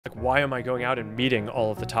why am I going out and meeting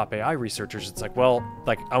all of the top AI researchers? It's like, well,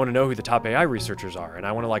 like I want to know who the top AI researchers are, and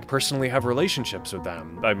I want to like personally have relationships with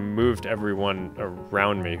them. I moved everyone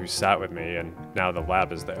around me who sat with me, and now the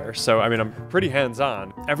lab is there. So, I mean, I'm pretty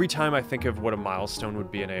hands-on. Every time I think of what a milestone would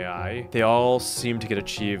be in AI, they all seem to get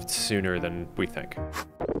achieved sooner than we think.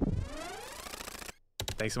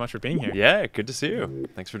 Thanks so much for being here. Yeah, good to see you.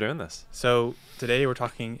 Thanks for doing this. So today we're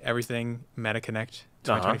talking everything MetaConnect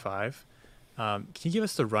 2025. Can you give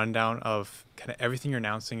us the rundown of kind of everything you're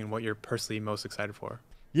announcing and what you're personally most excited for?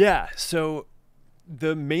 Yeah, so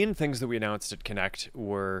the main things that we announced at Connect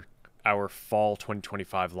were our fall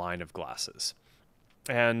 2025 line of glasses.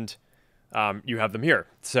 And you have them here.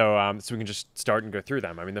 So we can just start and go through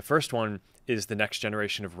them. I mean, the first one is the next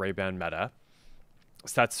generation of Ray-Ban Meta.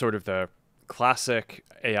 So that's sort of the classic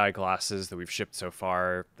AI glasses that we've shipped so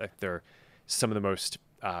far. They're some of the most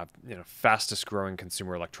fastest growing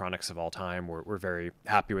consumer electronics of all time. We're very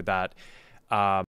happy with that.